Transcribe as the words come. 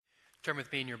Turn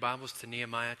with me in your Bibles to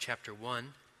Nehemiah chapter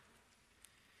 1.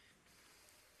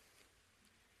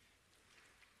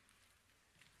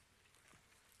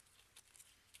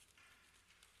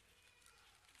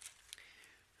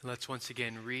 Let's once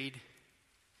again read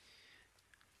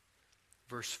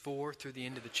verse 4 through the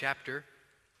end of the chapter.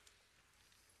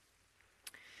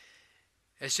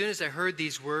 As soon as I heard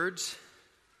these words,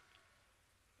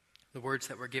 the words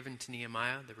that were given to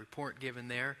Nehemiah, the report given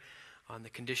there on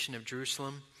the condition of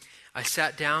Jerusalem, I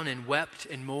sat down and wept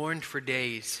and mourned for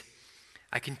days.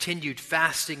 I continued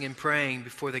fasting and praying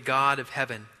before the God of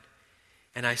heaven.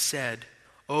 And I said,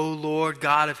 O Lord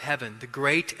God of heaven, the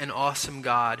great and awesome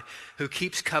God, who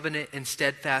keeps covenant and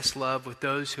steadfast love with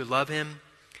those who love him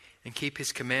and keep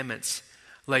his commandments,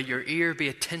 let your ear be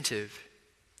attentive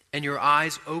and your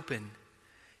eyes open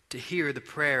to hear the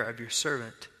prayer of your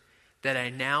servant, that I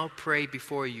now pray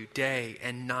before you day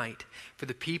and night for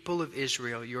the people of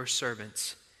Israel, your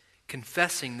servants,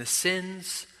 confessing the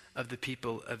sins of the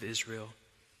people of Israel,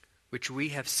 which we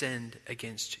have sinned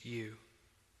against you.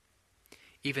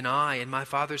 Even I and my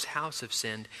father's house have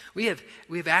sinned. We have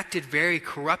acted very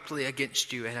corruptly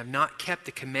against you and have not kept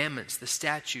the commandments, the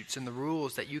statutes, and the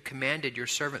rules that you commanded your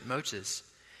servant Moses.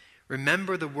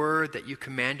 Remember the word that you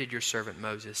commanded your servant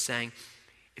Moses, saying,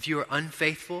 if you are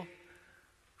unfaithful,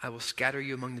 I will scatter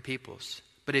you among the peoples.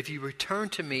 But if you return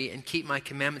to me and keep my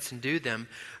commandments and do them,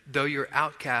 though your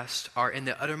outcasts are in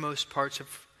the uttermost parts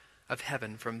of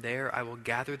heaven, from there I will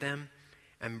gather them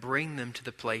and bring them to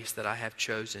the place that I have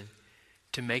chosen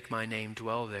to make my name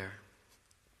dwell there.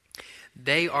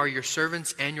 They are your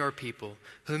servants and your people,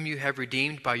 whom you have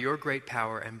redeemed by your great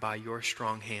power and by your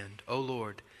strong hand. O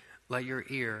Lord, let your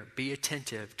ear be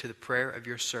attentive to the prayer of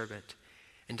your servant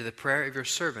and to the prayer of your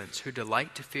servants who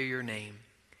delight to fear your name,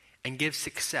 and give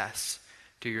success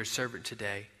to your servant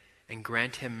today, and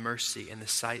grant him mercy in the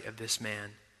sight of this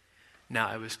man. Now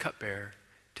I was cupbearer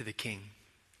to the king.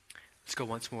 Let's go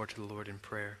once more to the Lord in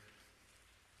prayer.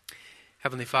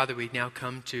 Heavenly Father, we now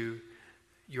come to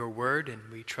your word, and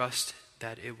we trust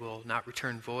that it will not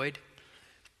return void.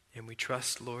 And we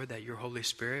trust, Lord, that your Holy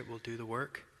Spirit will do the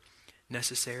work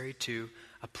necessary to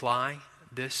apply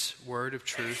this word of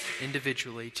truth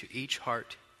individually to each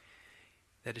heart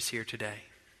that is here today.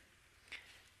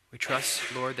 We trust,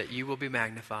 Lord, that you will be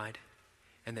magnified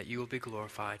and that you will be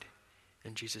glorified.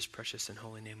 In Jesus' precious and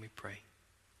holy name we pray.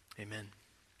 Amen.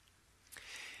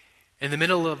 In the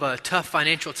middle of a tough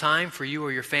financial time for you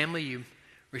or your family, you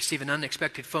receive an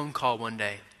unexpected phone call one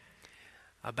day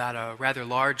about a rather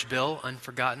large bill,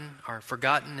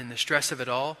 forgotten in the stress of it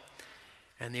all.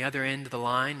 And the other end of the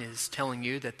line is telling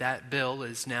you that that bill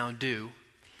is now due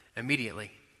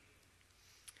immediately.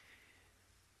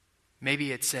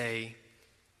 Maybe it's a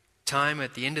time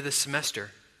at the end of the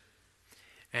semester,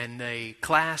 and the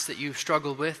class that you've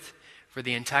struggled with for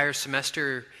the entire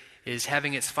semester is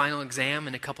having its final exam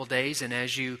in a couple days, and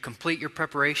as you complete your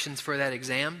preparations for that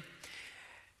exam,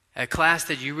 a class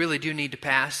that you really do need to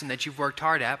pass and that you've worked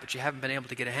hard at but you haven't been able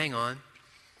to get a hang on,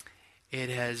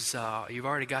 you've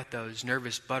already got those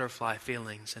nervous butterfly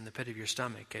feelings in the pit of your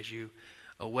stomach as you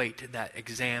await that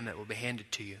exam that will be handed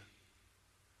to you.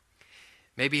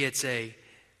 Maybe it's a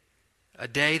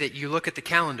day that you look at the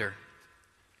calendar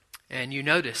and you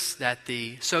notice that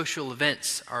the social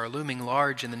events are looming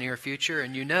large in the near future,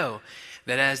 and you know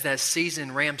that as that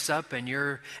season ramps up and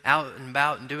you're out and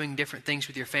about and doing different things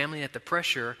with your family, that the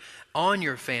pressure on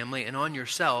your family and on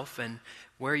yourself and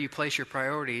where you place your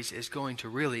priorities is going to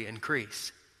really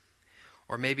increase.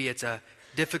 Or maybe it's a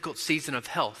difficult season of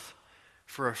health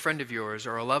for a friend of yours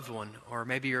or a loved one, or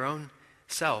maybe your own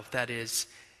self that is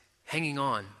hanging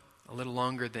on a little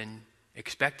longer than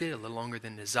expected, a little longer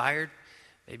than desired,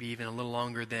 maybe even a little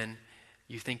longer than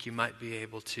you think you might be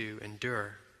able to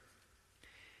endure.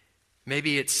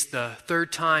 Maybe it's the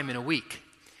third time in a week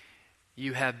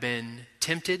you have been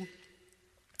tempted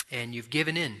and you've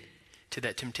given in to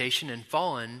that temptation and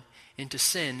fallen into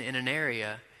sin in an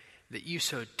area that you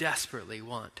so desperately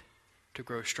want to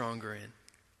grow stronger in.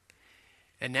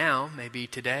 And now, maybe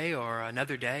today or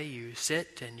another day, you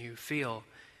sit and you feel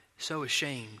so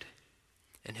ashamed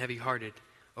and heavy-hearted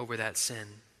over that sin.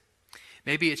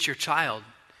 Maybe it's your child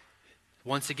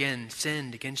once again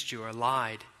sinned against you or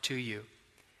lied to you.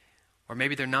 Or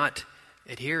maybe they're not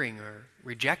adhering or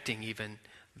rejecting even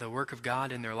the work of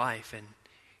God in their life, and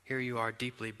here you are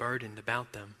deeply burdened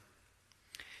about them.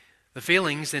 The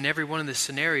feelings in every one of the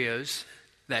scenarios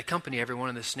that accompany every one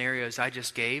of the scenarios I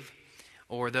just gave,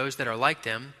 or those that are like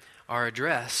them, are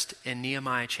addressed in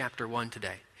Nehemiah chapter 1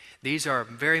 today. These are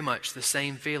very much the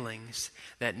same feelings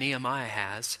that Nehemiah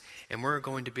has, and we're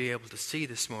going to be able to see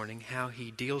this morning how he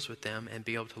deals with them and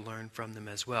be able to learn from them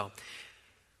as well.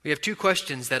 We have two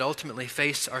questions that ultimately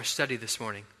face our study this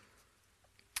morning.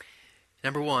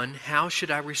 Number one, how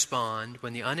should I respond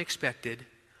when the unexpected,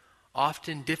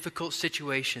 often difficult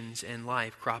situations in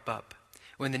life crop up?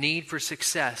 When the need for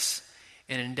success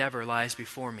and endeavor lies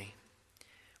before me?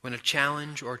 When a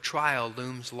challenge or trial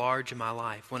looms large in my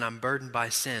life? When I'm burdened by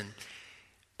sin?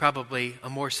 Probably a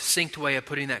more succinct way of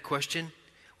putting that question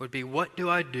would be, what do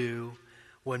I do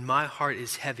when my heart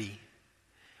is heavy?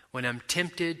 When I'm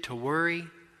tempted to worry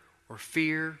or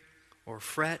fear or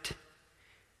fret?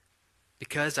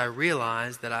 Because I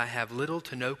realize that I have little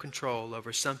to no control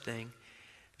over something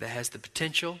that has the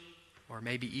potential, or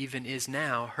maybe even is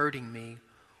now, hurting me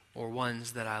or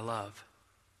ones that I love.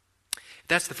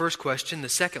 That's the first question. The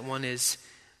second one is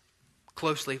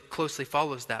closely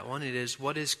follows that one. It is,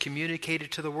 what is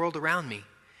communicated to the world around me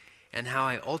and how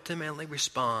I ultimately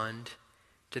respond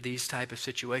to these type of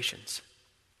situations.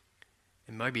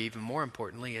 And maybe even more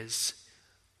importantly is,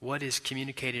 what is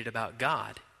communicated about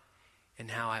God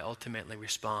and how I ultimately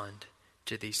respond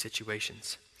to these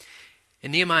situations.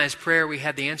 In Nehemiah's prayer, we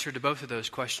had the answer to both of those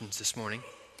questions this morning.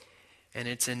 And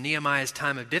it's in Nehemiah's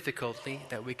time of difficulty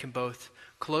that we can both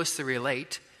closely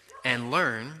relate and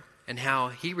learn and how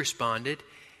he responded,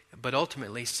 but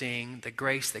ultimately seeing the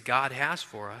grace that God has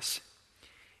for us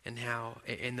and how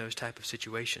in those type of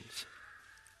situations.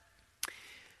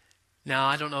 Now,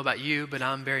 I don't know about you, but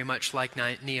I'm very much like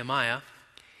Nehemiah.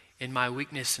 In my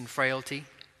weakness and frailty,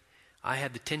 I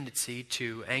had the tendency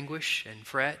to anguish and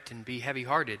fret and be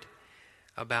heavy-hearted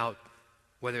about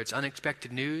whether it's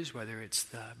unexpected news, whether it's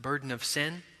the burden of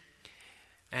sin.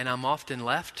 And I'm often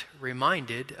left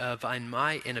reminded of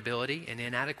my inability and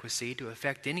inadequacy to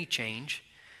effect any change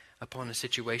upon a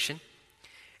situation.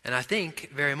 And I think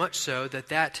very much so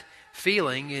that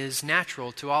feeling is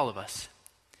natural to all of us.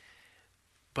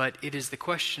 But it is the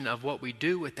question of what we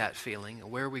do with that feeling,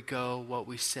 where we go, what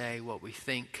we say, what we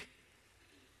think,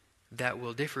 that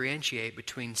will differentiate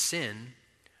between sin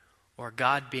or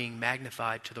God being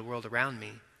magnified to the world around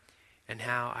me and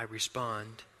how I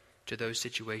respond to those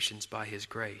situations by His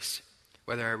grace.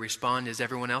 Whether I respond as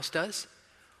everyone else does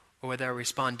or whether I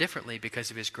respond differently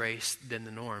because of His grace than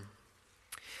the norm.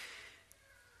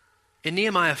 In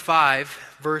Nehemiah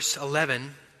 5, verse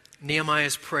 11,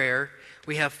 Nehemiah's prayer,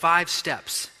 we have 5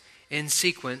 steps in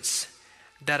sequence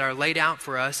that are laid out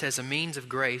for us as a means of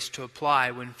grace to apply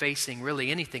when facing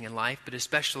really anything in life, but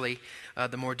especially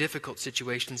the more difficult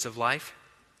situations of life.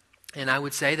 And I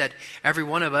would say that every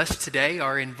one of us today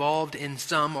are involved in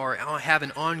some or have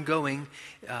an ongoing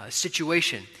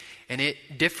situation. And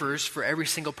it differs for every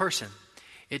single person.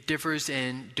 It differs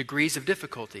in degrees of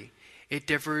difficulty. It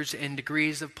differs in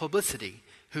degrees of publicity.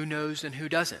 Who knows and who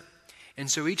doesn't. And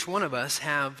so each one of us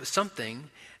have something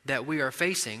that we are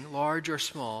facing, large or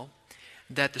small,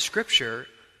 that the Scripture,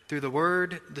 through the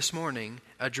Word this morning,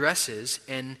 addresses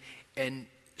and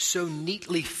so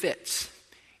neatly fits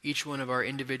each one of our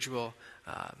individual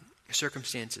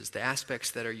circumstances, the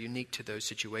aspects that are unique to those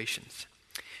situations.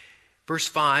 Verse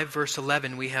 5, verse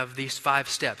 11, we have these 5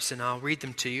 steps, and I'll read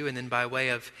them to you, and then by way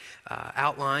of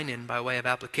outline and by way of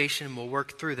application, we'll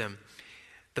work through them.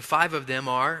 The 5 of them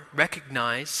are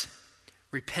recognize,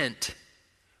 repent,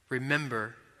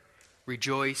 remember,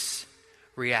 rejoice,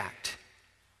 react.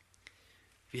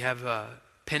 If you have a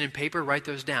pen and paper, write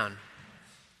those down.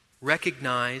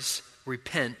 Recognize,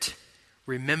 repent,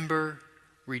 remember,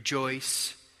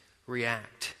 rejoice,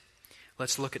 react.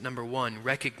 Let's look at number 1,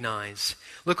 recognize.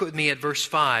 Look with me at verse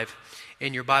 5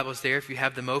 in your Bibles there if you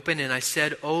have them open. And I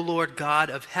said, O Lord God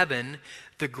of heaven,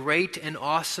 the great and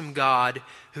awesome God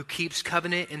who keeps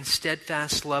covenant and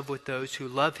steadfast love with those who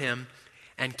love Him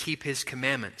and keep His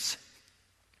commandments.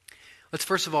 Let's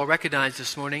first of all recognize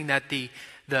this morning that the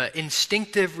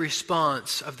instinctive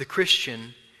response of the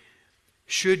Christian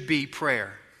should be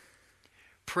prayer.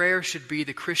 Prayer should be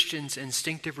the Christian's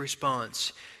instinctive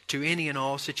response to any and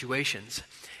all situations.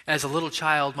 As a little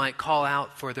child might call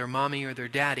out for their mommy or their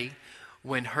daddy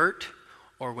when hurt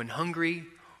or when hungry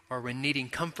or when needing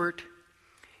comfort,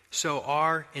 so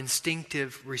our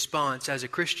instinctive response as a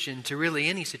Christian to really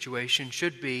any situation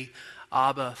should be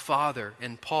Abba, Father.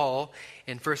 And Paul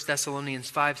in 1 Thessalonians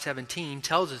 5:17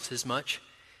 tells us as much.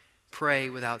 Pray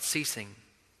without ceasing.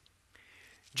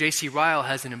 J.C. Ryle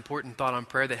has an important thought on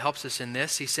prayer that helps us in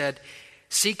this. He said,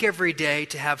 seek every day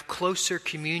to have closer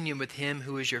communion with Him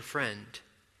who is your friend,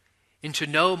 and to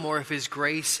know more of His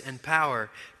grace and power.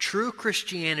 True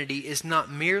Christianity is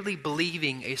not merely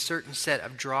believing a certain set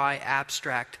of dry,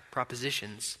 abstract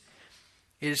propositions.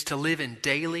 It is to live in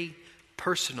daily,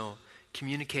 personal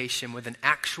communication with an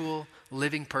actual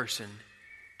living person,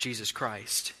 Jesus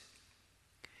Christ.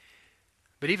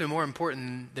 But even more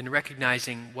important than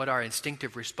recognizing what our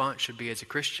instinctive response should be as a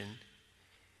Christian,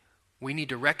 we need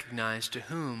to recognize to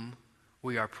whom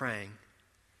we are praying,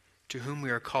 to whom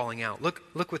we are calling out.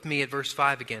 Look with me at verse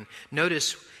 5 again.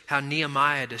 Notice how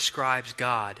Nehemiah describes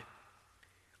God.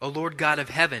 O Lord God of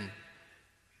heaven.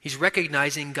 He's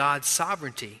recognizing God's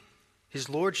sovereignty, His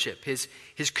lordship, His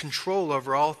control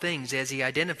over all things as He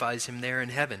identifies Him there in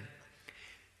heaven.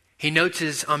 He notes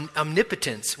His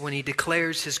omnipotence when He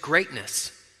declares His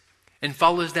greatness and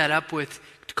follows that up with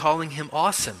calling Him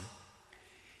awesome.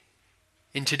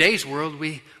 In today's world,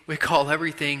 we call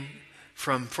everything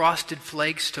from frosted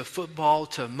flakes to football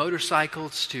to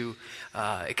motorcycles to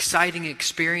exciting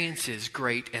experiences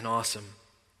great and awesome.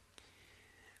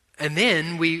 And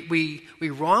then we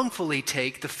wrongfully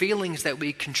take the feelings that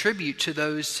we contribute to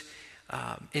those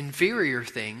inferior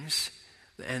things,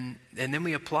 and then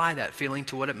we apply that feeling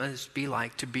to what it must be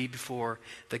like to be before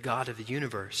the God of the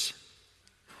universe.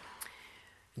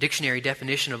 Dictionary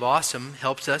definition of awesome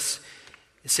helps us.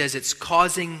 It says it's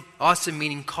causing, awesome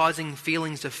meaning causing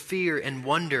feelings of fear and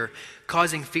wonder,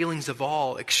 causing feelings of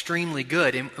awe, extremely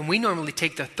good. And we normally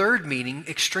take the third meaning,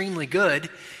 extremely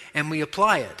good, and we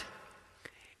apply it,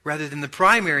 rather than the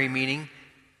primary meaning,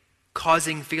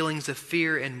 causing feelings of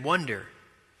fear and wonder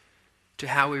to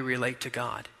how we relate to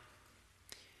God.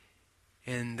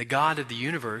 And the God of the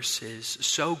universe is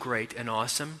so great and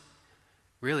awesome.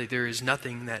 Really, there is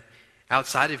nothing that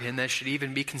outside of Him that should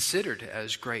even be considered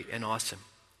as great and awesome.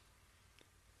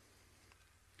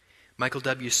 Michael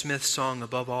W. Smith's song,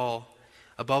 above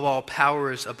all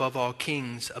powers, above all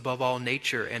kings, above all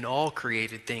nature and all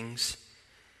created things,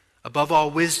 above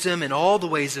all wisdom and all the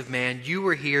ways of man, you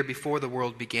were here before the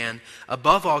world began.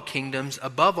 Above all kingdoms,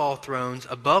 above all thrones,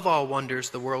 above all wonders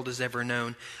the world has ever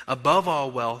known, above all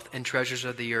wealth and treasures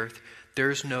of the earth,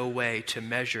 there's no way to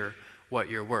measure what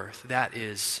you're worth. That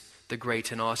is the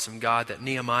great and awesome God that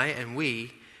Nehemiah and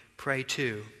we pray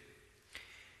to.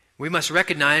 We must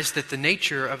recognize that the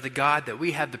nature of the God that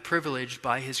we have the privilege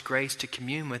by His grace to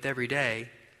commune with every day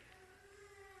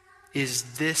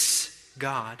is this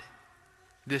God,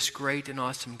 this great and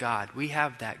awesome God. We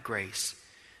have that grace,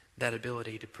 that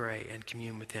ability to pray and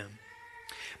commune with Him.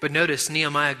 But notice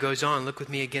Nehemiah goes on. Look with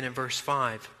me again at verse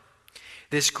 5.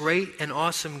 This great and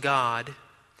awesome God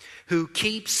who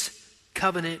keeps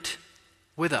covenant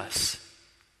with us.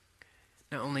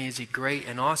 Not only is He great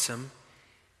and awesome,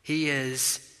 He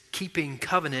is keeping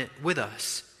covenant with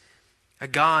us. A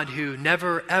God who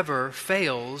never ever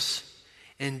fails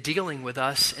in dealing with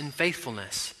us in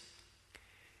faithfulness.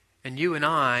 And you and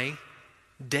I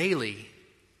daily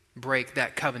break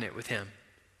that covenant with Him.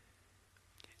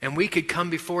 And we could come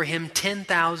before Him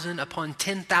 10,000 upon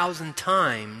 10,000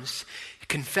 times,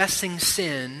 confessing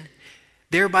sin,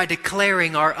 thereby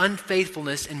declaring our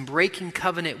unfaithfulness and breaking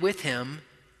covenant with Him.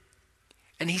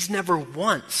 And He's never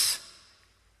once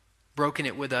broken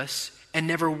it with us, and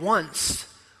never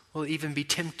once will even be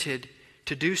tempted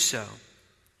to do so.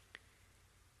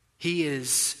 He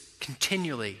is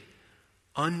continually,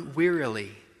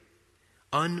 unwearily,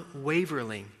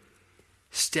 unwaveringly,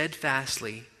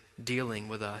 steadfastly dealing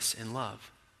with us in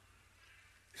love.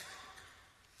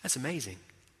 That's amazing.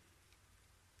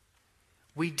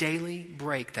 We daily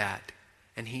break that,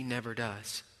 and He never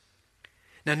does.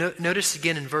 Now notice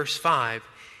again in verse 5,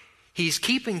 He's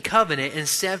keeping covenant and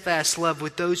steadfast love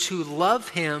with those who love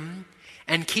Him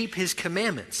and keep His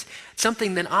commandments.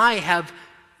 Something that I have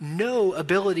no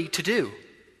ability to do.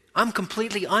 I'm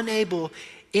completely unable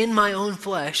in my own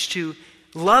flesh to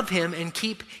love Him and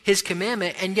keep His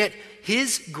commandment, and yet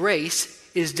His grace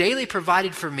is daily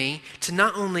provided for me to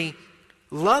not only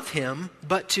love Him,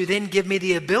 but to then give me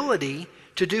the ability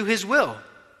to do His will.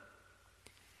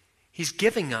 He's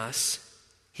giving us,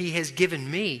 He has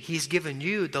given me, He's given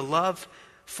you the love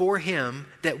for Him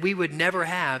that we would never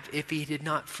have if He did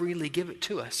not freely give it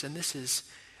to us. And this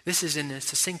is in a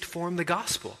succinct form the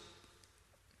gospel.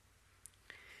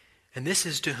 And this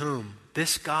is to whom?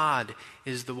 This God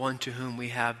is the one to whom we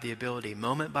have the ability,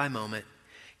 moment by moment,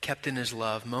 kept in His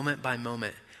love, moment by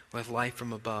moment, with life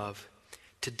from above,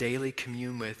 to daily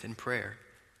commune with in prayer,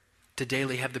 to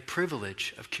daily have the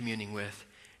privilege of communing with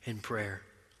in prayer.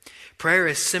 Prayer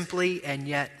is simply and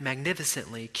yet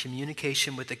magnificently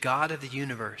communication with the God of the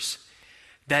universe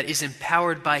that is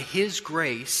empowered by His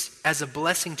grace as a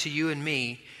blessing to you and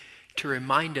me to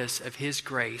remind us of His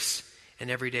grace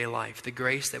in everyday life, the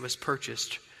grace that was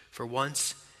purchased for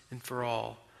once and for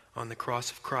all on the cross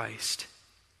of Christ.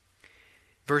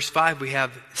 Verse 5, we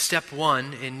have step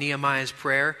 1 in Nehemiah's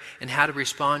prayer and how to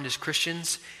respond as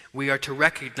Christians. We are to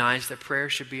recognize that prayer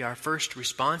should be our first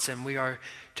response, and we are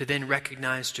to then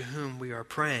recognize to whom we are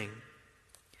praying.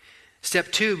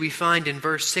 Step 2 we find in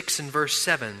verse 6 and verse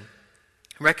 7.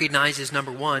 Recognize is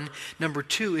number 1. Number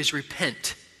 2 is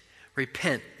repent.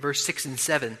 Repent, verse 6 and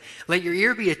 7. Let your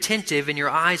ear be attentive and your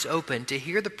eyes open to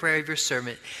hear the prayer of your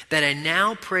servant, that I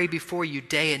now pray before you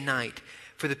day and night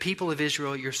for the people of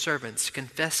Israel, your servants,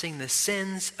 confessing the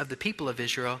sins of the people of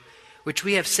Israel, which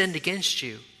we have sinned against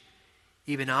you.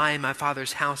 Even I and my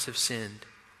father's house have sinned.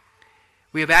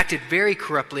 We have acted very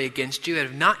corruptly against you and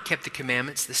have not kept the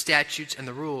commandments, the statutes, and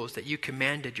the rules that you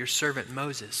commanded your servant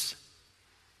Moses.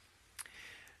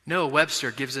 Noah Webster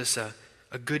gives us a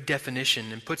good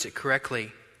definition and puts it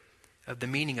correctly of the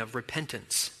meaning of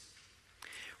repentance.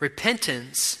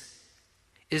 Repentance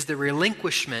is the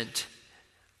relinquishment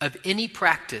of any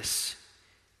practice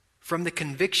from the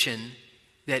conviction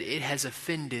that it has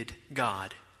offended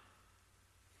God.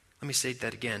 Let me say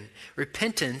that again.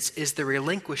 Repentance is the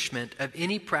relinquishment of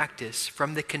any practice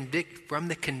from the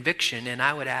conviction, and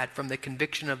I would add from the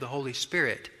conviction of the Holy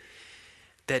Spirit,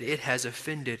 that it has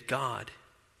offended God.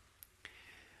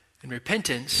 And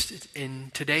repentance in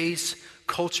today's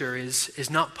culture is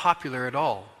not popular at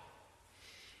all.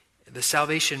 The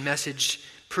salvation message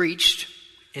preached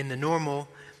in the normal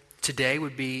today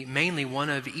would be mainly one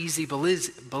of easy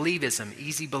believism,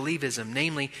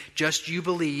 namely, just you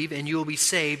believe and you will be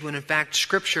saved, when in fact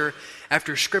Scripture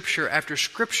after Scripture after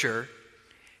Scripture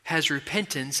has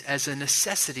repentance as a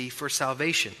necessity for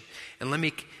salvation. And let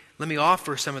me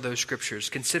offer some of those Scriptures.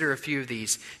 Consider a few of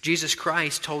these. Jesus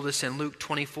Christ told us in Luke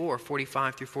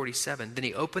 24:45 through 47. Then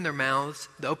he opened their minds,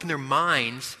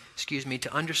 to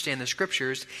understand the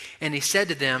Scriptures, and he said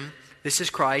to them, this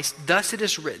is Christ, thus it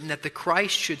is written that the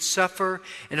Christ should suffer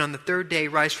and on the third day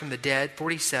rise from the dead,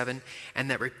 47,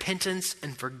 and that repentance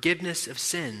and forgiveness of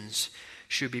sins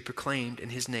should be proclaimed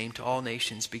in his name to all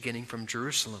nations, beginning from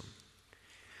Jerusalem.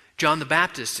 John the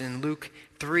Baptist in Luke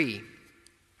 3,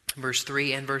 verse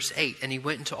 3 and verse 8, and he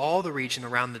went into all the region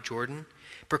around the Jordan,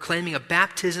 proclaiming a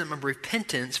baptism of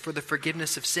repentance for the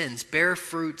forgiveness of sins, bear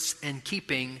fruits in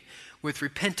keeping with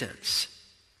repentance.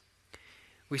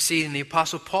 We see in the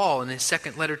Apostle Paul in his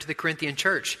second letter to the Corinthian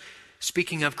church,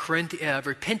 speaking of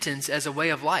repentance as a way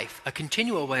of life, a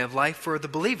continual way of life for the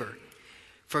believer.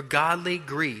 For godly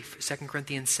grief, 2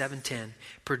 Corinthians 7:10,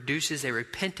 produces a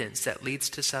repentance that leads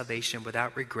to salvation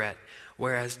without regret,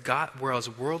 whereas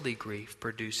worldly grief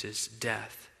produces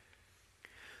death.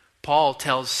 Paul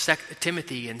tells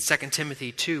Timothy in 2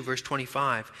 Timothy 2, verse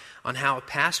 25, on how a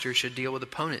pastor should deal with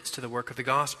opponents to the work of the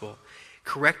gospel.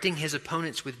 Correcting his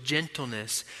opponents with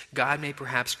gentleness, God may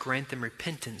perhaps grant them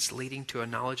repentance leading to a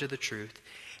knowledge of the truth,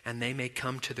 and they may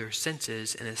come to their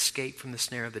senses and escape from the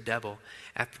snare of the devil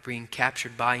after being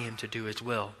captured by him to do his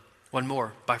will. One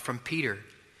more, from Peter.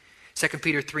 2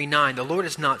 Peter 3:9, the Lord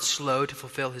is not slow to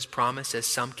fulfill his promise, as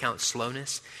some count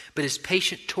slowness, but is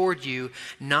patient toward you,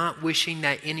 not wishing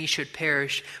that any should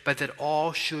perish, but that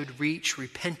all should reach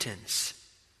repentance.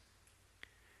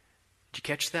 Did you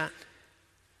catch that?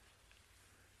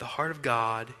 The heart of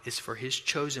God is for his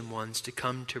chosen ones to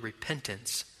come to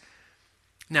repentance.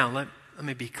 Now, let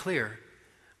me be clear.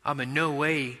 I'm in no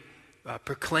way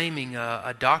proclaiming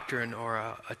a doctrine or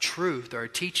a truth or a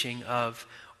teaching of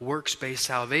works-based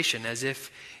salvation as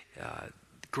if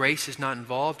grace is not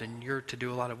involved and you're to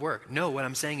do a lot of work. No, what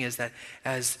I'm saying is that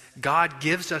as God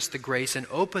gives us the grace and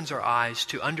opens our eyes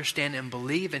to understand and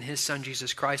believe in his Son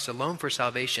Jesus Christ alone for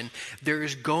salvation, there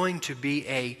is going to be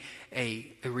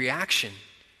a reaction.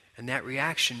 And that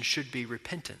reaction should be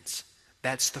repentance.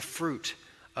 That's the fruit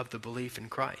of the belief in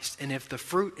Christ. And if the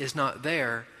fruit is not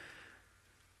there,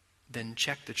 then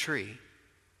check the tree.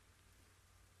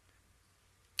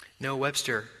 Noah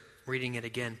Webster, reading it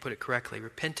again, put it correctly.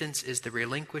 Repentance is the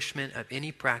relinquishment of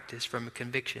any practice from a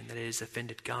conviction that it has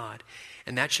offended God.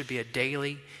 And that should be a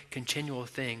daily, continual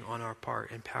thing on our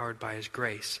part, empowered by his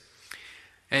grace.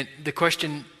 And the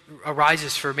question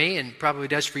arises for me, and probably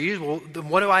does for you, well, then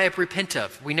what do I repent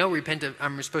of? We know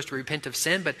I'm supposed to repent of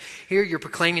sin, but here you're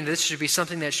proclaiming that this should be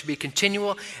something that should be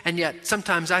continual, and yet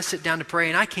sometimes I sit down to pray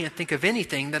and I can't think of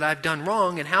anything that I've done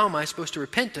wrong, and how am I supposed to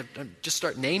repent of? Just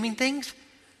start naming things?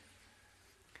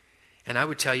 And I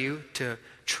would tell you to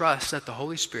trust that the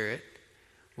Holy Spirit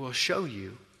will show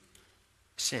you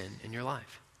sin in your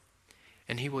life.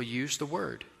 And he will use the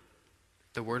Word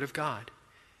of God.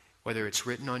 Whether it's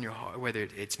written on your heart, whether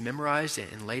it's memorized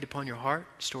and laid upon your heart,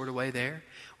 stored away there,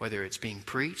 whether it's being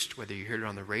preached, whether you hear it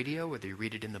on the radio, whether you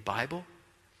read it in the Bible.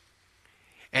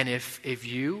 And if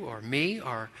you or me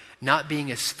are not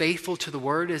being as faithful to the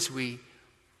Word as we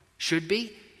should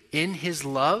be, in his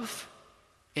love,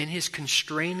 in his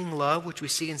constraining love, which we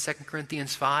see in 2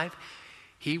 Corinthians 5,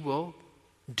 he will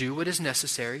do what is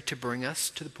necessary to bring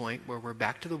us to the point where we're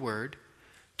back to the Word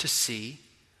to see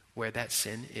where that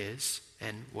sin is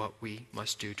and what we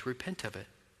must do to repent of it.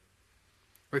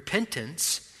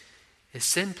 Repentance is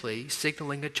simply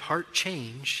signaling a heart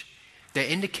change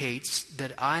that indicates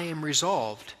that I am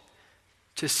resolved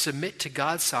to submit to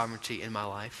God's sovereignty in my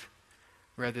life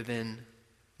rather than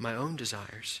my own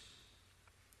desires.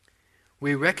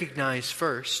 We recognize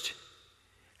first,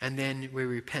 and then we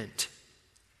repent.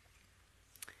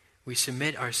 We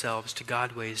submit ourselves to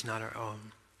God's ways, not our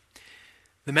own.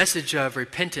 The message of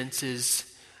repentance is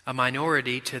a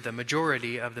minority to the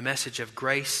majority of the message of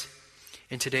grace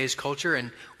in today's culture,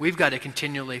 and we've got to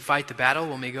continually fight the battle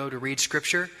when we go to read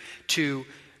Scripture to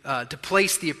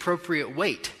place the appropriate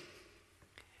weight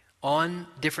on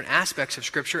different aspects of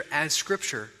Scripture as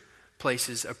Scripture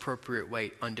places appropriate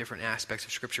weight on different aspects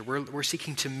of Scripture. We're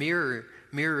seeking to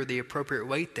mirror the appropriate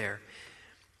weight there.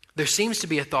 There seems to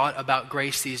be a thought about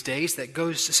grace these days that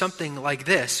goes to something like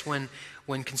this when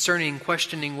concerning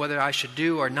questioning whether I should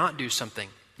do or not do something.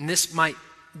 And this might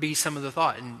be some of the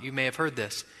thought, and you may have heard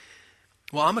this.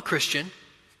 Well, I'm a Christian,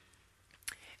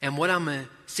 and what I'm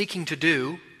seeking to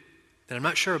do that I'm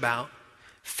not sure about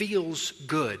feels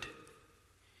good.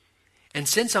 And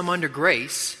since I'm under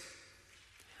grace,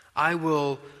 I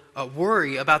will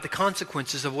worry about the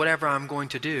consequences of whatever I'm going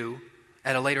to do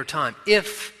at a later time,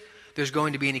 if there's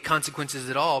going to be any consequences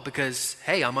at all, because,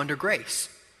 hey, I'm under grace.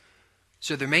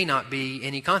 So there may not be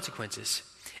any consequences.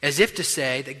 As if to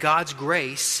say that God's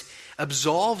grace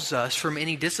absolves us from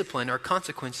any discipline or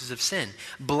consequences of sin,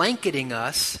 blanketing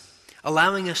us,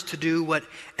 allowing us to do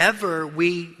whatever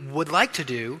we would like to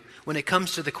do when it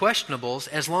comes to the questionables,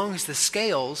 as long as the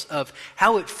scales of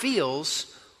how it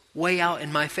feels weigh out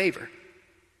in my favor.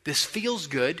 This feels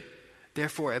good,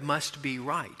 therefore it must be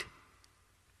right.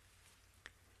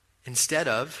 Instead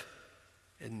of,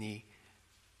 in the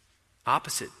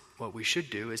opposite, what we should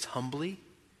do is humbly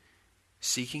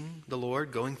seeking the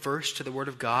Lord, going first to the Word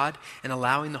of God, and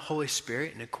allowing the Holy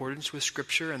Spirit, in accordance with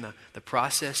Scripture and the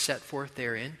process set forth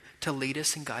therein, to lead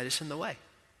us and guide us in the way,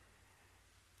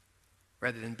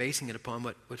 rather than basing it upon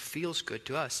what feels good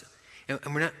to us.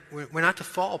 And we're not to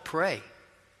fall prey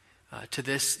to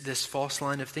this false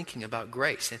line of thinking about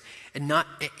grace. And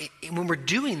when we're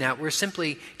doing that, we're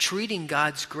simply treating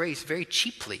God's grace very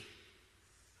cheaply.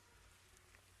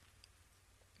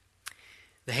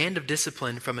 The hand of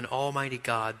discipline from an almighty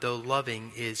God, though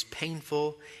loving, is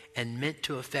painful and meant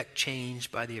to effect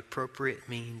change by the appropriate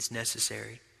means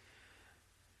necessary.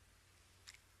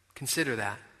 Consider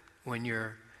that when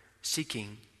you're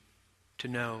seeking to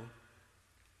know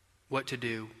what to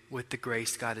do with the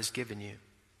grace God has given you.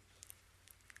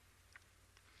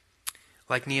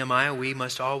 Like Nehemiah, we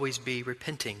must always be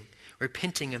repenting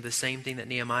of the same thing that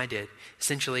Nehemiah did.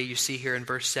 Essentially, you see here in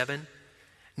verse 7,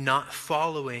 not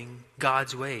following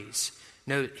God's ways.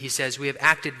 Note, he says, we have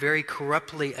acted very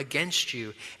corruptly against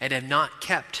you and have not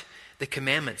kept the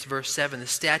commandments. Verse 7, the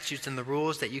statutes and the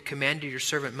rules that you commanded your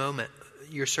servant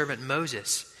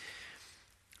Moses.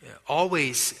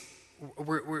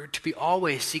 We're to be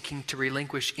always seeking to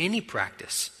relinquish any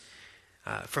practice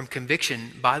from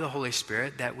conviction by the Holy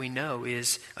Spirit that we know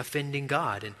is offending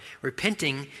God, and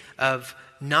repenting of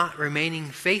not remaining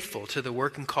faithful to the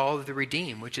work and call of the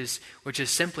redeemed, which is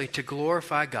simply to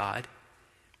glorify God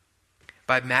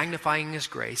by magnifying His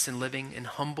grace and living in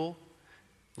humble,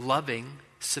 loving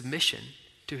submission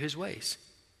to His ways.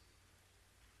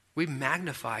 We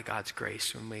magnify God's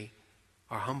grace when we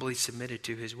are humbly submitted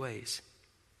to His ways.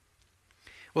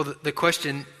 Well, the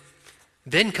question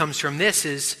then comes from this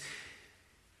is,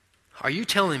 are you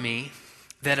telling me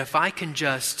that if I can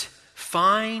just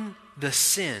find the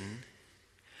sin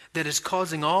that is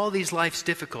causing all these life's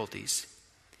difficulties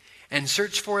and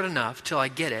search for it enough till I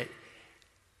get it,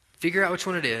 figure out which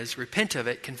one it is, repent of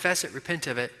it, confess it, repent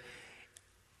of it,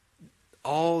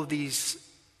 all these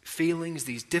feelings,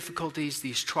 these difficulties,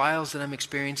 these trials that I'm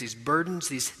experiencing, these burdens,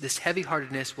 this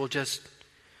heavy-heartedness will just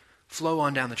flow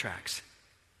on down the tracks?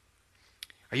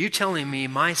 Are you telling me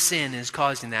my sin is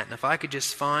causing that, and if I could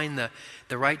just find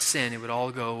the right sin, it would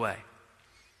all go away?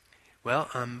 Well,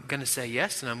 I'm going to say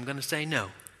yes, and I'm going to say no.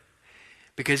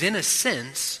 Because in a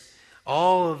sense,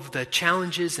 all of the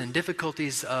challenges and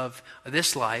difficulties of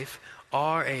this life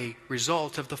are a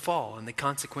result of the fall, and the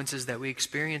consequences that we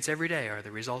experience every day are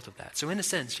the result of that. So in a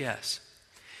sense, yes.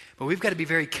 But we've got to be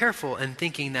very careful in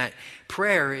thinking that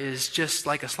prayer is just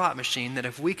like a slot machine, that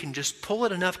if we can just pull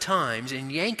it enough times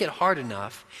and yank it hard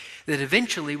enough, that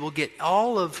eventually we'll get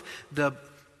all of the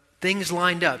things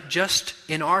lined up just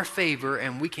in our favor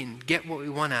and we can get what we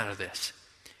want out of this.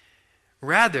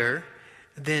 Rather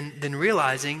than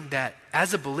realizing that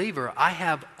as a believer, I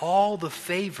have all the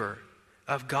favor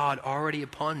of God already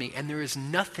upon me, and there is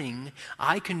nothing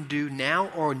I can do now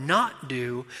or not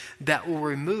do that will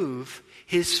remove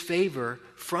his favor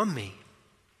from me.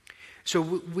 So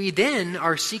we then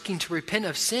are seeking to repent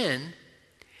of sin,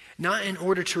 not in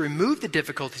order to remove the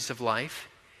difficulties of life,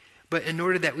 but in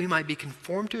order that we might be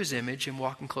conformed to his image and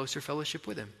walk in closer fellowship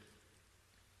with him.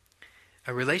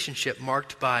 A relationship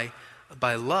marked by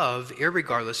love,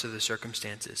 irregardless of the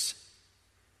circumstances,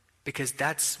 because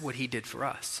that's what he did for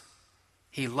us.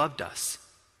 He loved us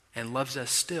and loves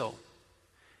us still,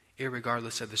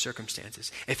 irregardless of the circumstances.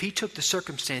 If he took the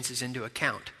circumstances into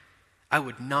account, I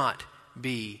would not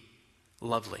be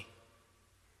lovely.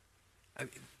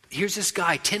 Here's this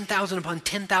guy 10,000 upon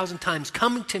 10,000 times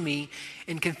coming to me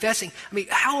and confessing. I mean,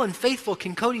 how unfaithful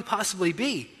can Cody possibly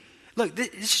be? Look, this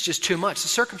is just too much. The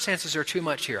circumstances are too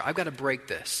much here. I've got to break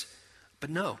this. But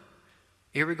no,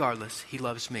 irregardless, he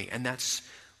loves me. And that's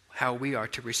how we are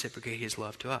to reciprocate his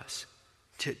love to us,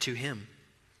 to him.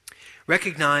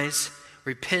 Recognize,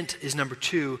 repent is number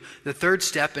 2. The third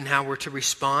step in how we're to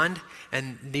respond,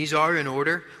 and these are in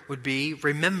order, would be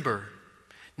remember.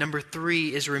 Number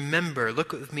 3 is remember.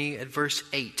 Look with me at verse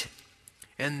 8.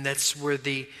 And that's where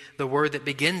the word that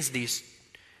begins these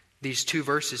 2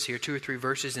 verses here, 2 or 3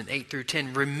 verses in 8 through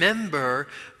 10. Remember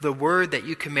the word that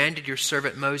you commanded your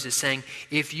servant Moses, saying,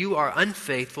 if you are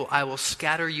unfaithful, I will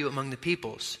scatter you among the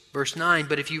peoples. Verse 9,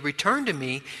 but if you return to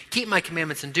me, keep my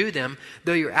commandments and do them,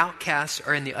 though your outcasts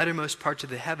are in the uttermost parts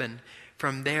of the heaven,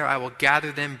 from there I will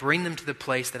gather them, bring them to the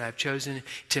place that I have chosen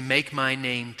to make my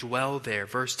name dwell there.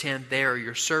 Verse 10, there are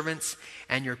your servants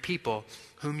and your people,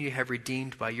 whom you have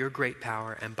redeemed by your great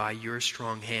power and by your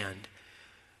strong hand.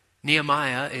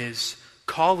 Nehemiah is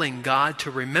calling God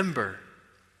to remember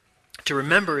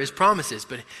his promises.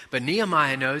 But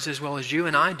Nehemiah knows, as well as you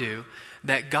and I do,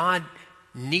 that God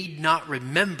need not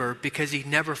remember because he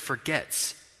never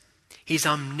forgets. He's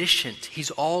omniscient.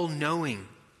 He's all-knowing.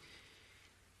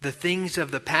 The things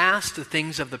of the past, the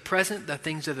things of the present, the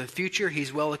things of the future,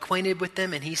 he's well acquainted with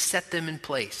them and he set them in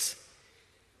place.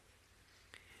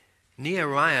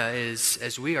 Nehemiah is,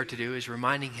 as we are to do, is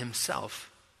reminding himself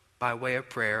by way of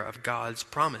prayer of God's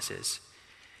promises.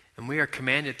 And we are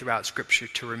commanded throughout Scripture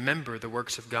to remember the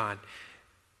works of God.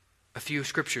 A few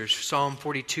scriptures, Psalm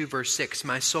 42 verse 6,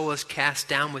 my soul is cast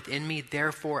down within me,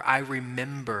 therefore I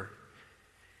remember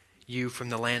you from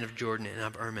the land of Jordan and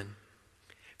of Hermon,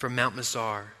 from Mount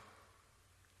Mizar.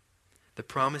 The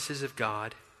promises of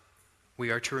God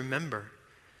we are to remember.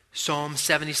 Psalm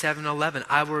 77:11,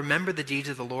 I will remember the deeds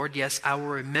of the Lord, yes, I will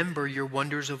remember your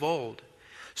wonders of old.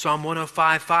 Psalm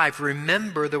 105:5,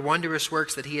 remember the wondrous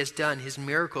works that he has done, his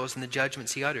miracles and the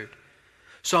judgments he uttered.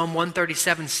 Psalm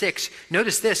 137:6,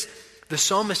 notice this, the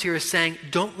psalmist here is saying,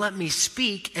 don't let me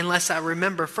speak unless I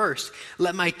remember first.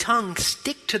 Let my tongue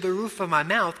stick to the roof of my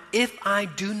mouth if I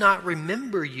do not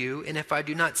remember you and if I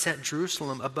do not set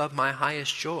Jerusalem above my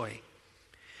highest joy.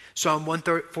 Psalm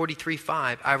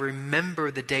 143:5, I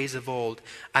remember the days of old.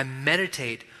 I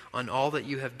meditate on all that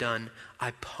you have done.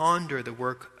 I ponder the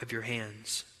work of your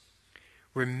hands.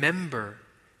 Remember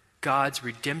God's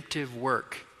redemptive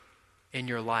work in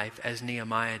your life as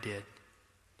Nehemiah did.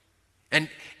 And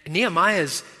Nehemiah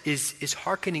is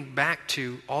hearkening back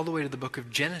to all the way to the book of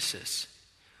Genesis,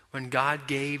 when God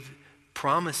gave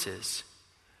promises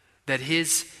that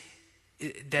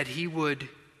he would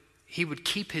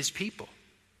keep his people.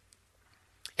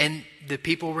 And the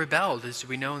people rebelled, as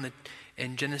we know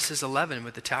in Genesis 11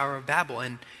 with the Tower of Babel,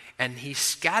 and he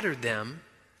scattered them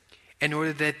in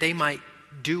order that they might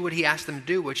do what he asked them to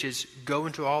do, which is go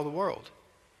into all the world.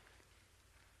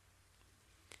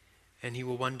 And he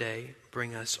will one day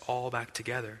bring us all back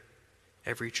together,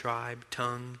 every tribe,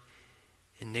 tongue,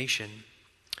 and nation.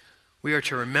 We are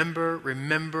to remember,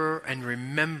 and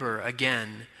remember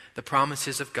again the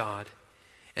promises of God.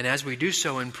 And as we do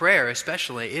so in prayer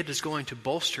especially, it is going to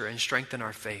bolster and strengthen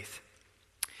our faith.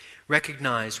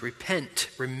 Recognize, repent,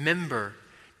 remember.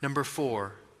 Number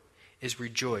 4 is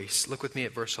rejoice. Look with me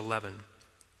at verse 11.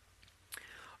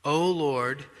 O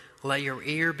Lord, let your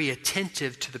ear be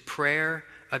attentive to the prayer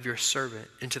of your servant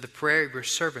and to the prayer of your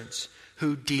servants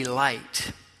who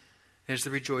delight, there's the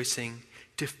rejoicing,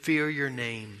 to fear your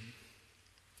name.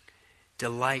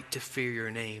 Delight to fear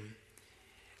your name.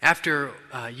 After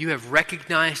you have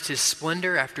recognized his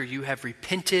splendor, after you have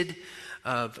repented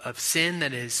of sin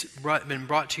that has been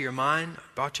brought to your mind,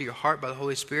 brought to your heart by the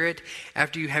Holy Spirit,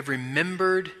 after you have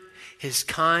remembered his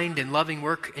kind and loving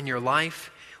work in your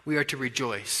life, we are to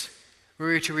rejoice.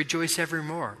 We are to rejoice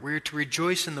evermore. We are to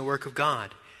rejoice in the work of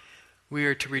God. We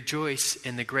are to rejoice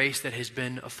in the grace that has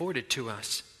been afforded to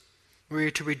us. We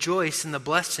are to rejoice in the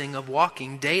blessing of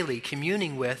walking daily,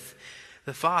 communing with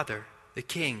the Father, the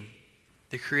King,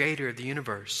 the Creator of the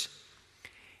universe.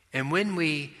 And when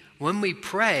we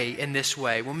pray in this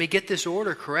way, when we get this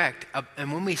order correct,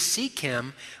 and when we seek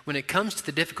Him when it comes to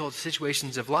the difficult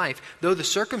situations of life, though the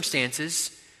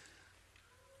circumstances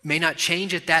may not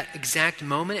change at that exact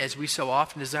moment as we so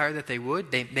often desire that they would,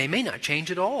 they may not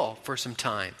change at all for some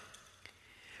time.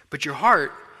 But your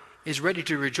heart is ready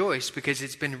to rejoice because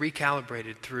it's been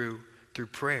recalibrated through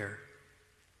prayer.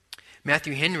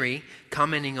 Matthew Henry,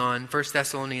 commenting on 1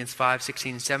 Thessalonians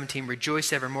 5:16 and 17,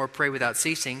 rejoice evermore, pray without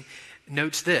ceasing,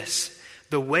 notes this: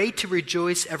 the way to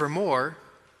rejoice evermore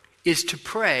is to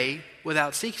pray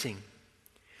without ceasing.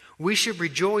 We should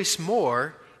rejoice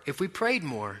more if we prayed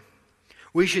more.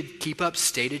 We should keep up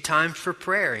stated times for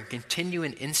prayer and continue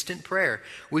in instant prayer.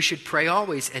 We should pray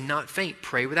always and not faint.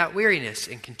 Pray without weariness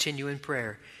and continue in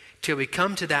prayer till we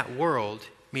come to that world,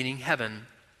 meaning heaven,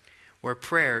 where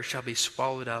prayer shall be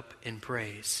swallowed up in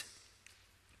praise.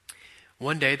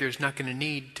 One day there's not going to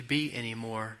need to be any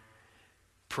more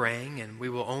praying, and we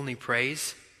will only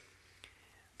praise.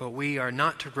 But we are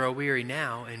not to grow weary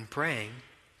now in praying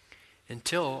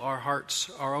until our hearts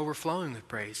are overflowing with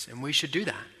praise, and we should do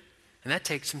that. And that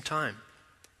takes some time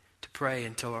to pray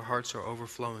until our hearts are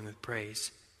overflowing with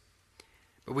praise.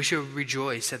 But we should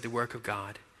rejoice at the work of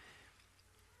God.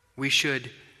 We should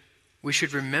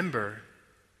remember,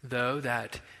 though,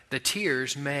 that the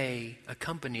tears may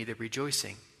accompany the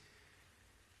rejoicing.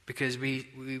 Because we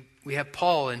have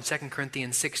Paul in 2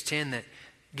 Corinthians 6:10 that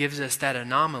gives us that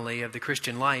anomaly of the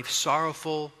Christian life,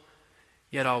 sorrowful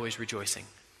yet always rejoicing.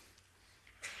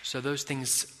 So those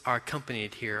things are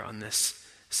accompanied here on this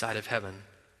side of heaven.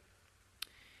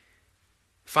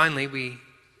 Finally, we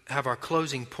have our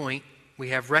closing point.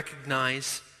 We have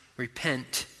recognize,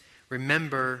 repent,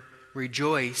 remember,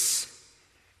 rejoice,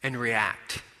 and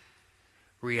react.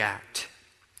 React.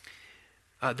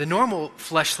 The normal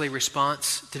fleshly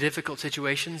response to difficult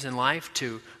situations in life,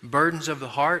 to burdens of the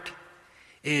heart,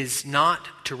 is not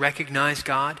to recognize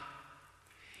God.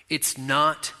 It's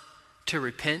not to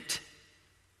repent.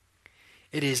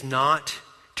 It is not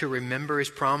to remember His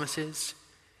promises.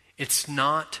 It's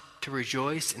not to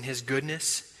rejoice in His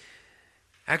goodness.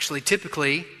 Actually,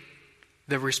 typically,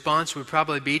 the response would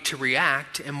probably be to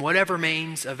react in whatever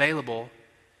means available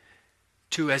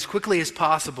to, as quickly as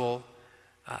possible,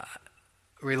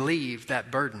 relieve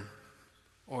that burden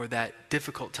or that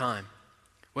difficult time.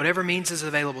 Whatever means is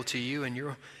available to you, and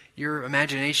your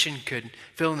imagination could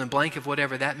fill in the blank of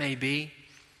whatever that may be.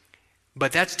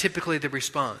 But that's typically the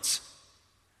response.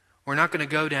 We're not going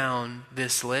to go down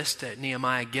this list that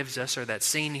Nehemiah gives us, or that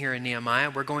scene here in Nehemiah.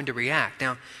 We're going to react.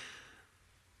 Now,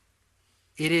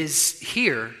 it is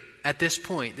here, at this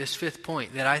point, this fifth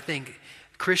point, that I think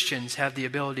Christians have the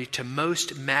ability to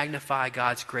most magnify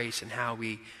God's grace in how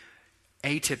we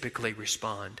atypically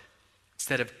respond.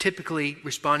 Instead of typically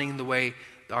responding the way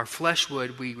our flesh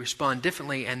would, we respond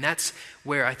differently, and that's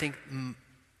where I think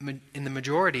in the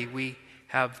majority we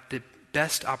have the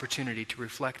best opportunity to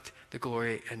reflect the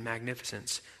glory and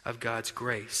magnificence of God's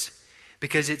grace.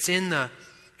 Because it's in the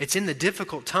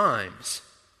difficult times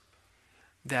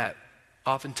that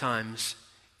oftentimes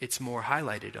it's more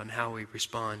highlighted on how we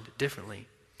respond differently.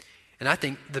 And I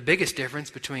think the biggest difference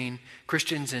between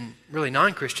Christians and really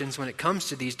non-Christians when it comes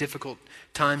to these difficult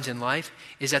times in life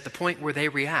is at the point where they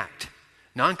react.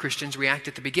 Non-Christians react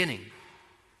at the beginning.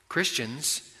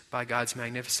 Christians, by God's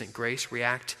magnificent grace,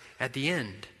 react at the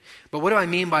end. But what do I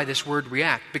mean by this word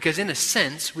react? Because in a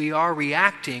sense, we are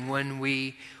reacting when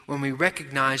we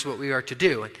recognize what we are to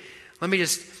do. And let me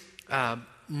just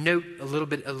note a little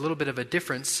bit of a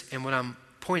difference in what I'm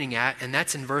pointing at, and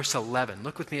that's in verse 11.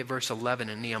 Look with me at verse 11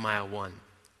 in Nehemiah 1.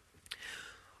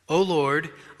 O Lord,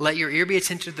 let your ear be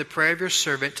attentive to the prayer of your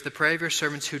servant, to the prayer of your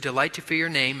servants who delight to fear your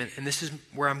name, and this is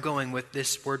where I'm going with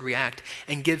this word react,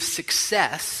 and give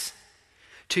success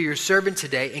to your servant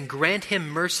today, and grant him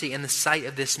mercy in the sight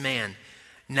of this man.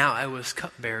 Now I was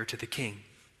cupbearer to the king.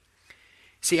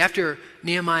 See, after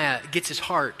Nehemiah gets his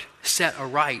heart set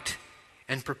aright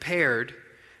and prepared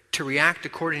to react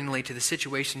accordingly to the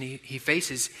situation he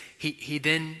faces, he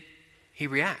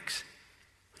reacts.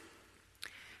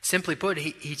 Simply put,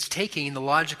 he's taking the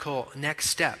logical next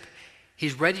step.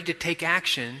 He's ready to take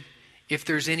action if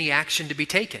there's any action to be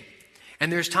taken.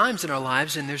 And there's times in our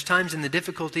lives, and there's times in the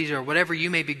difficulties or whatever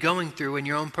you may be going through in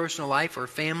your own personal life or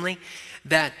family,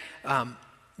 that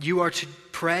you are to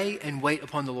pray and wait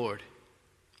upon the Lord.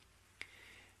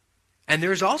 And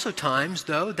there's also times,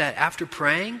 though, that after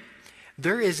praying,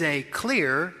 there is a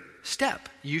clear step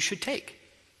you should take.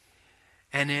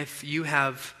 And if you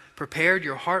have prepared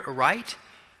your heart aright,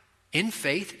 in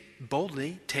faith,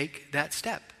 boldly take that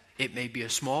step. It may be a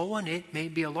small one, it may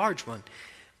be a large one.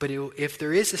 But if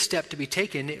there is a step to be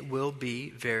taken, it will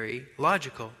be very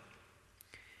logical.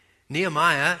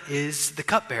 Nehemiah is the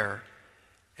cupbearer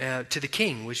to the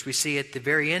king, which we see at the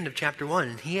very end of chapter 1.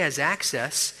 And he has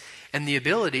access and the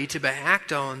ability to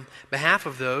act on behalf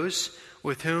of those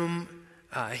with whom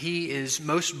he is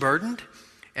most burdened.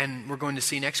 And we're going to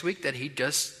see next week that he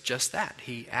does just that.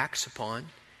 He acts upon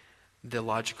the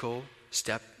logical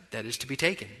step that is to be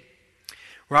taken.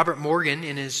 Robert Morgan,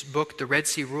 in his book, The Red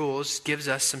Sea Rules, gives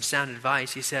us some sound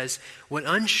advice. He says, when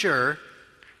unsure,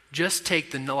 just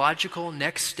take the logical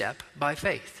next step by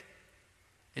faith.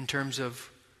 In terms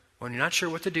of when you're not sure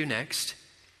what to do next,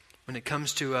 when it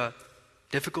comes to a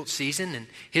difficult season, and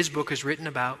his book is written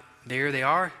about, there they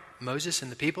are, Moses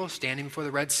and the people standing before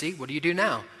the Red Sea. What do you do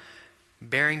now?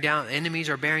 Enemies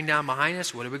are bearing down behind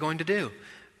us. What are we going to do?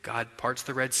 God parts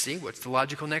the Red Sea. What's the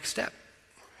logical next step?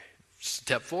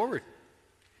 Step forward.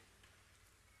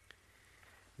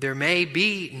 There may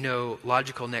be no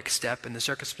logical next step in the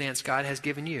circumstance God has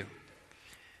given you.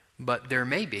 But there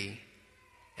may be,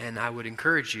 and I would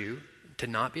encourage you to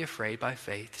not be afraid by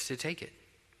faith to take it.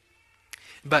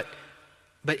 But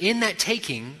in that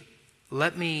taking,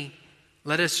 let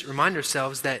us remind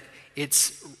ourselves that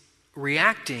it's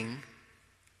reacting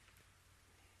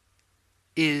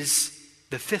is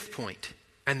the fifth point.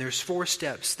 And there's 4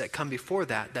 steps that come before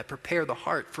that prepare the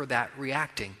heart for that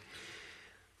reacting.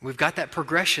 We've got that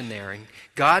progression there. And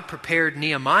God prepared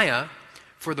Nehemiah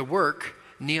for the work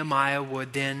Nehemiah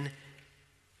would then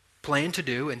plan to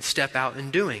do and step out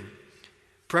in doing.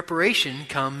 Preparation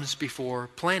comes before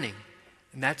planning.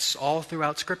 And that's all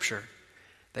throughout Scripture.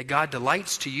 That God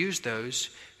delights to use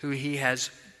those who He has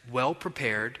well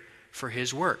prepared for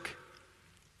His work.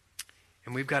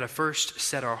 And we've got to first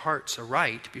set our hearts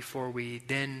aright before we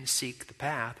then seek the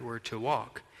path we're to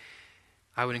walk.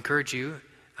 I would encourage you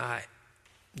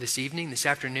this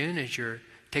afternoon, as you're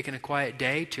taking a quiet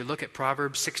day, to look at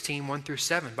Proverbs 16, 1 through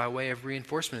 7 by way of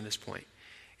reinforcement of this point.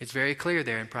 It's very clear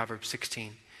there in Proverbs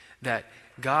 16 that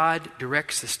God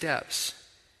directs the steps,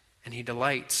 and He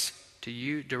delights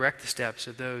to direct the steps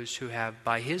of those who have,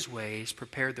 by His ways,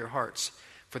 prepared their hearts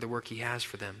for the work He has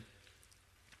for them.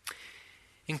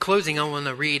 In closing, I want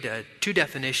to read 2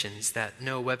 definitions that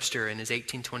Noah Webster in his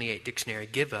 1828 dictionary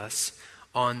give us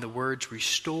on the words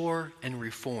restore and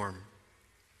reform.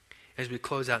 As we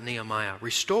close out Nehemiah.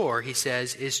 Restore, he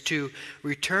says, is to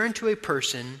return to a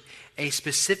person a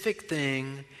specific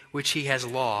thing which he has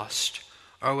lost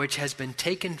or which has been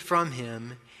taken from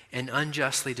him and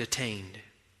unjustly detained.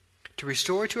 To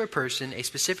restore to a person a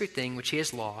specific thing which he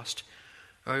has lost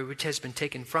or which has been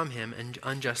taken from him and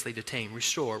unjustly detained.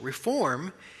 Restore.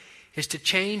 Reform is to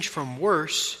change from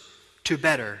worse to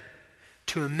better,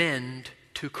 to amend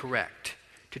to correct.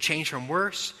 To change from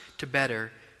worse to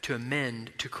better, to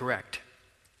amend, to correct.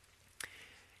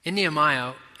 In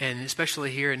Nehemiah, and especially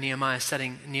here in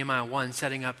Nehemiah 1,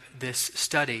 setting up this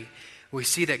study, we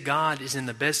see that God is in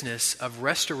the business of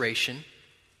restoration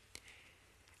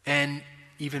and,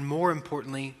 even more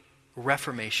importantly,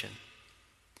 reformation.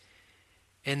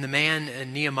 In the man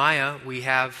in Nehemiah, we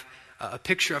have a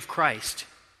picture of Christ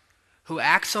who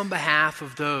acts on behalf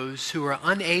of those who are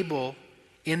unable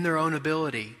in their own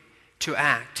ability to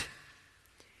act.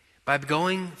 By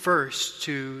going first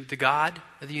to the God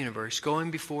of the universe, going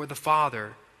before the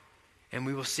Father, and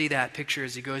we will see that picture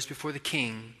as He goes before the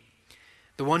King,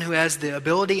 the one who has the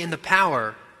ability and the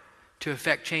power to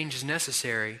effect changes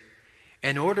necessary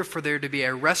in order for there to be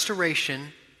a restoration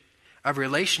of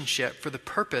relationship for the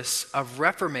purpose of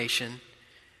reformation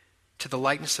to the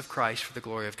likeness of Christ for the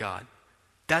glory of God.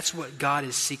 That's what God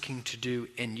is seeking to do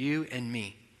in you and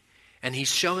me. And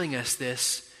He's showing us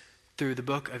this through the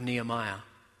book of Nehemiah.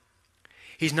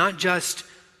 He's not just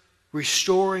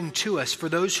restoring to us for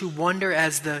those who wonder,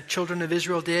 as the children of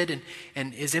Israel did,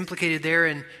 and is implicated there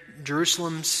in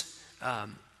Jerusalem's,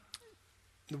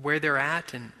 where they're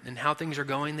at and how things are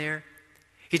going there.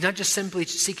 He's not just simply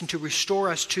seeking to restore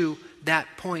us to that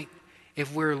point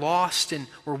if we're lost and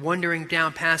we're wandering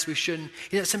down paths we shouldn't.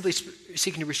 He's not simply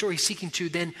seeking to restore. He's seeking to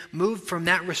then move from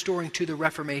that restoring to the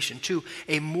reformation, to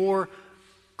a more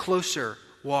closer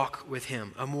walk with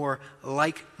Him, a more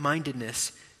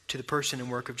like-mindedness to the person and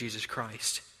work of Jesus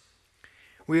Christ.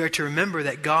 We are to remember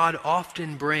that God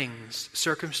often brings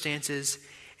circumstances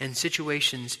and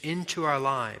situations into our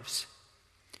lives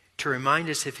to remind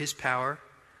us of His power,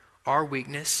 our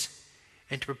weakness,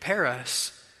 and to prepare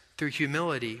us through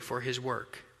humility for His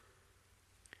work.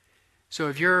 So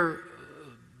if you're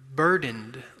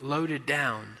burdened, loaded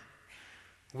down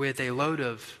with a load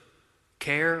of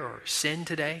care or sin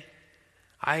today,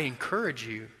 I encourage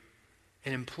you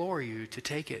and implore you to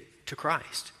take it to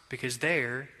Christ, because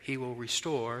there he will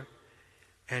restore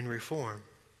and reform.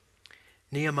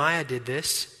 Nehemiah did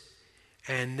this,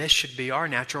 and this should be our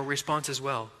natural response as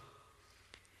well.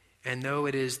 And though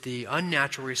it is the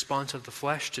unnatural response of the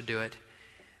flesh to do it,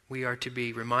 we are to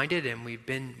be reminded, and we've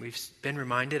been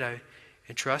reminded, I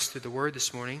trust through the word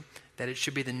this morning, that it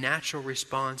should be the natural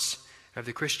response of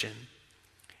the Christian.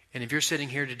 And if you're sitting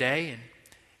here today and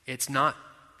it's not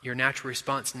your natural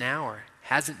response now, or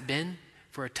hasn't been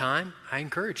for a time, I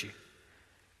encourage you,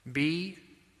 be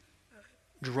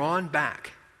drawn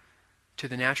back to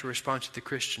the natural response of the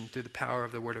Christian through the power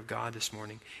of the Word of God this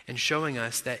morning, and showing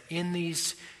us that in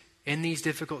these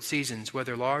difficult seasons,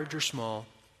 whether large or small,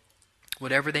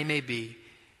 whatever they may be,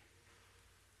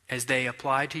 as they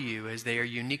apply to you, as they are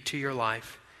unique to your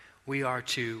life, we are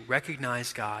to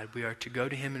recognize God. We are to go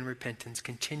to him in repentance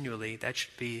continually. That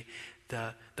should be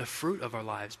the fruit of our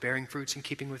lives, bearing fruits in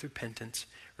keeping with repentance,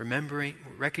 remembering,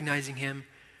 recognizing him,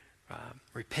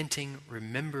 repenting,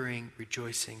 remembering,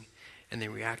 rejoicing, and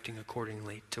then reacting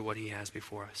accordingly to what he has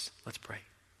before us. Let's pray.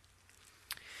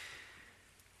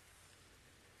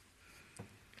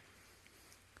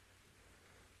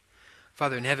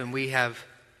 Father in heaven, we have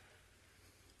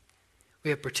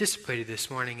participated this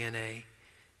morning in a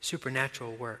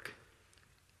supernatural work.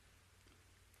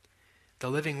 The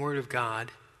living Word of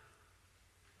God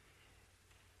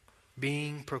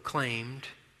being proclaimed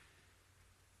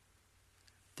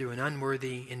through an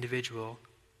unworthy individual,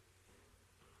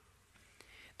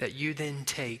 that you then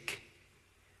take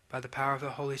by the power of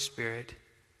the Holy Spirit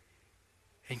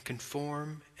and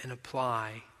conform and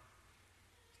apply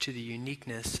to the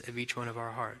uniqueness of each one of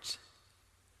our hearts.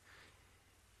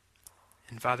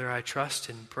 And Father, I trust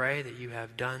and pray that you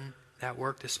have done that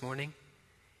work this morning,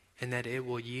 and that it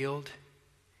will yield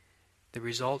the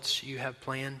results you have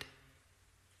planned.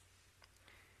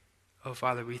 Oh,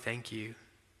 Father, we thank you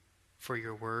for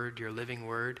your word, your living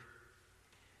word,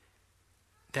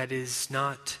 that is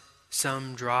not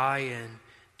some dry and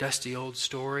dusty old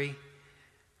story,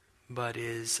 but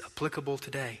is applicable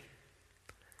today.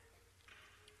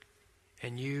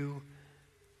 And you,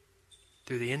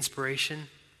 through the inspiration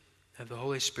of the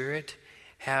Holy Spirit,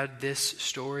 had this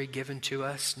story given to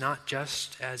us not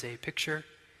just as a picture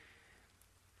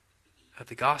of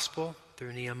the gospel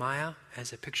through Nehemiah,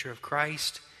 as a picture of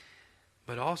Christ,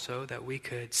 but also that we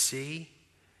could see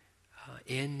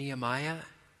in Nehemiah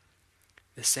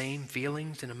the same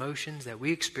feelings and emotions that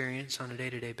we experience on a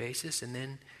day-to-day basis, and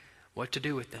then what to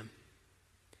do with them.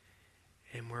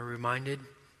 And we're reminded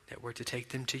that we're to take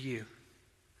them to you.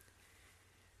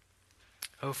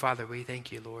 Oh, Father, we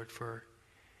thank you, Lord, for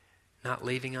not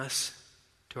leaving us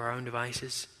to our own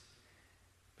devices,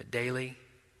 but daily,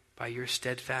 by your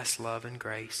steadfast love and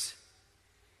grace,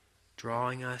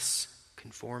 drawing us,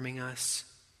 conforming us,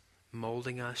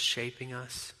 molding us, shaping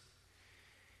us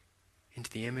into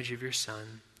the image of your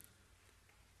Son,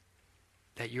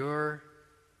 that your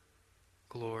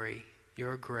glory,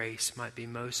 your grace might be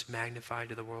most magnified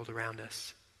to the world around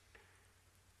us.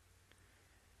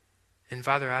 And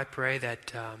Father, I pray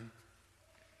that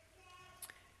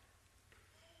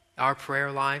our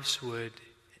prayer lives would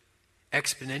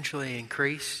exponentially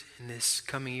increase in this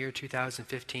coming year,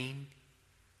 2015.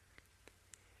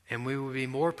 And we will be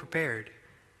more prepared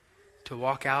to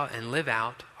walk out and live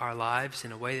out our lives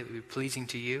in a way that would be pleasing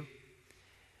to you.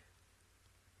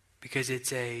 Because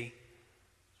it's a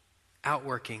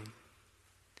outworking.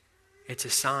 It's a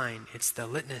sign. It's the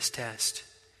litmus test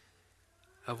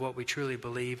of what we truly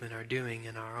believe and are doing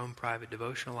in our own private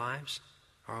devotional lives,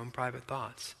 our own private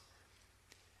thoughts.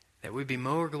 That we'd be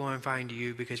more glorifying to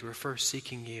you because we're first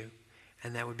seeking you,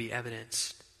 and that would be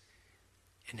evidenced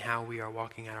in how we are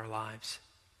walking out our lives.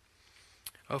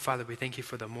 Oh, Father, we thank you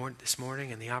for this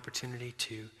morning and the opportunity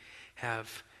to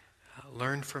have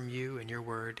learned from you and your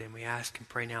word, and we ask and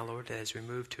pray now, Lord, that as we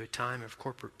move to a time of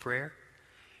corporate prayer,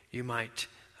 you might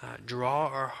draw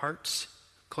our hearts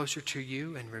closer to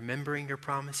you and remembering your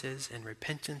promises and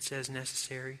repentance as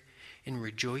necessary, in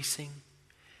rejoicing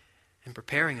and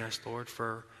preparing us, Lord,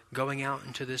 for going out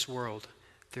into this world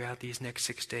throughout these next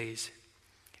 6 days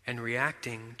and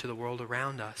reacting to the world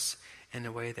around us in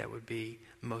a way that would be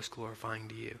most glorifying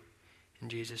to you. In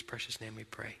Jesus' precious name we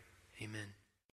pray. Amen.